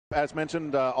As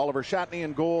mentioned, Oliver Shatney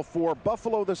in goal for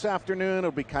Buffalo this afternoon.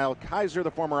 It'll be Kyle Kaiser, the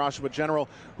former Oshawa General,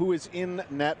 who is in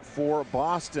net for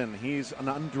Boston. He's an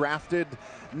undrafted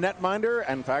netminder.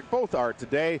 In fact, both are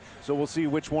today. So we'll see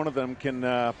which one of them can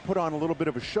put on a little bit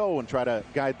of a show and try to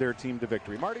guide their team to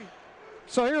victory. Marty?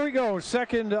 So here we go.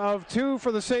 Second of two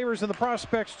for the Sabres in the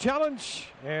Prospects Challenge.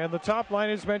 And the top line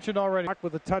is mentioned already.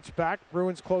 With a touchback.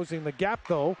 Bruins closing the gap,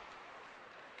 though.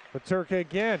 Peterka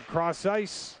again, cross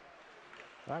ice.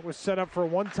 That was set up for a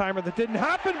one-timer that didn't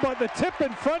happen, but the tip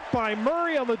in front by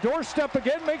Murray on the doorstep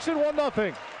again makes it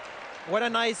 1-0. What a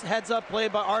nice heads-up play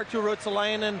by Arttu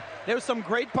Ruotsalainen. There was some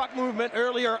great puck movement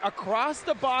earlier across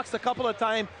the box a couple of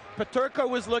times. Peterka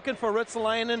was looking for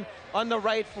Ruotsalainen on the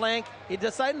right flank. He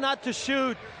decided not to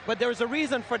shoot, but there was a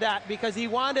reason for that because he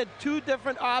wanted two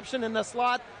different options in the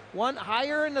slot. One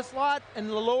higher in the slot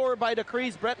and lower by the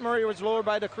crease. Brett Murray was lower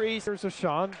by the crease. Here's a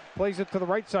Sean, plays it to the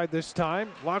right side this time.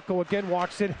 Locko again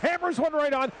walks in, hammers one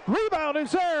right on. Rebound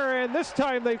is there, and this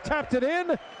time they've tapped it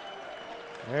in.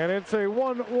 And it's a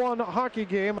 1-1 hockey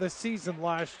game this season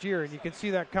last year, and you can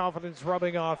see that confidence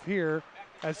rubbing off here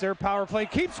as their power play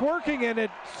keeps working, and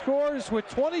it scores with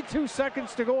 22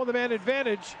 seconds to go on the man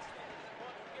advantage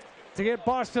to get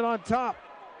Boston on top.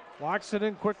 Locks it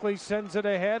in quickly, sends it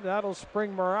ahead. That'll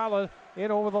spring Morala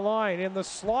in over the line in the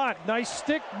slot. Nice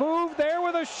stick move there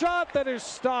with a shot that is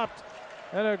stopped.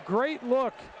 And a great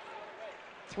look.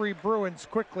 Three Bruins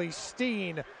quickly.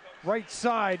 Steen, right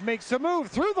side, makes a move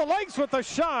through the legs with a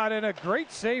shot. And a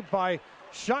great save by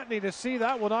Shatney to see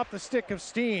that one off the stick of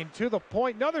Steen. To the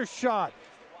point, another shot.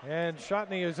 And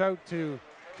Shatney is out to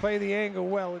play the angle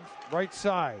well, right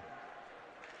side.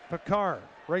 Picard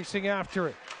racing after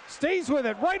it. Stays with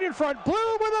it, right in front.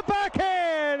 Bloom with a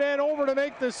backhand, and over to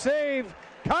make the save,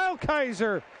 Kyle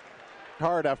Kaiser.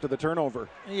 Hard after the turnover.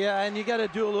 Yeah, and you got to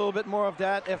do a little bit more of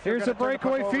that. If here's a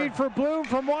breakaway feed for Bloom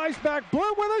from Weisbach.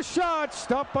 Bloom with a shot,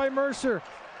 stopped by Mercer.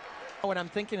 What I'm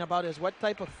thinking about is what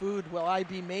type of food will I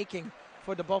be making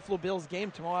for the Buffalo Bills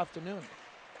game tomorrow afternoon?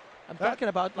 I'm talking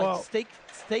about like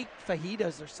steak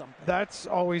fajitas or something. That's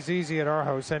always easy at our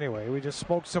house anyway. We just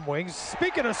smoke some wings.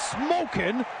 Speaking of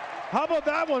smoking, how about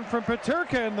that one from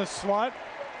Peterka in the slot?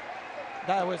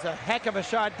 That was a heck of a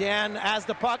shot, Dan, as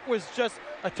the puck was just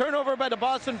a turnover by the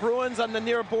Boston Bruins on the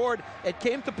near board. It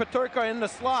came to Peterka in the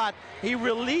slot. He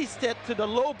released it to the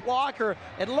low blocker.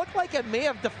 It looked like it may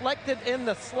have deflected in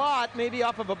the slot, maybe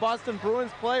off of a Boston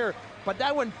Bruins player, but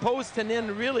that one posted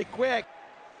in really quick.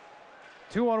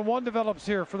 2-on-1 develops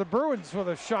here for the Bruins with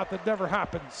a shot that never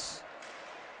happens.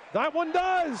 That one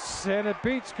does, and it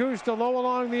beats Kusta low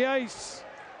along the ice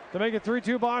to make it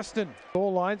 3-2 Boston.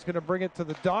 Goal line's going to bring it to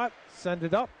the dot, send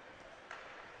it up.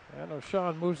 And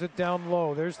O'Shawn moves it down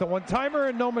low. There's the one-timer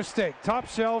and no mistake. Top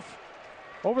shelf,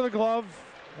 over the glove,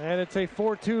 and it's a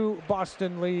 4-2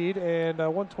 Boston lead, and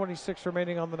 1:26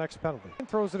 remaining on the next penalty.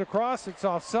 Throws it across, it's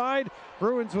offside.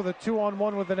 Bruins with a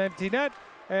 2-on-1 with an empty net,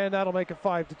 and that'll make it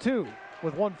 5-2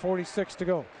 with 1:46 to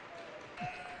go.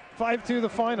 5-2 the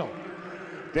final.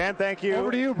 Dan, thank you.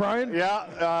 Over to you, Brian.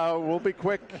 Yeah, we'll be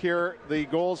quick here. The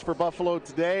goals for Buffalo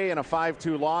today in a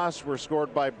 5-2 loss were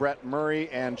scored by Brett Murray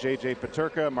and J.J.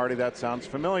 Peterka. Marty, that sounds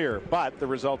familiar, but the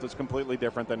result is completely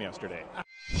different than yesterday.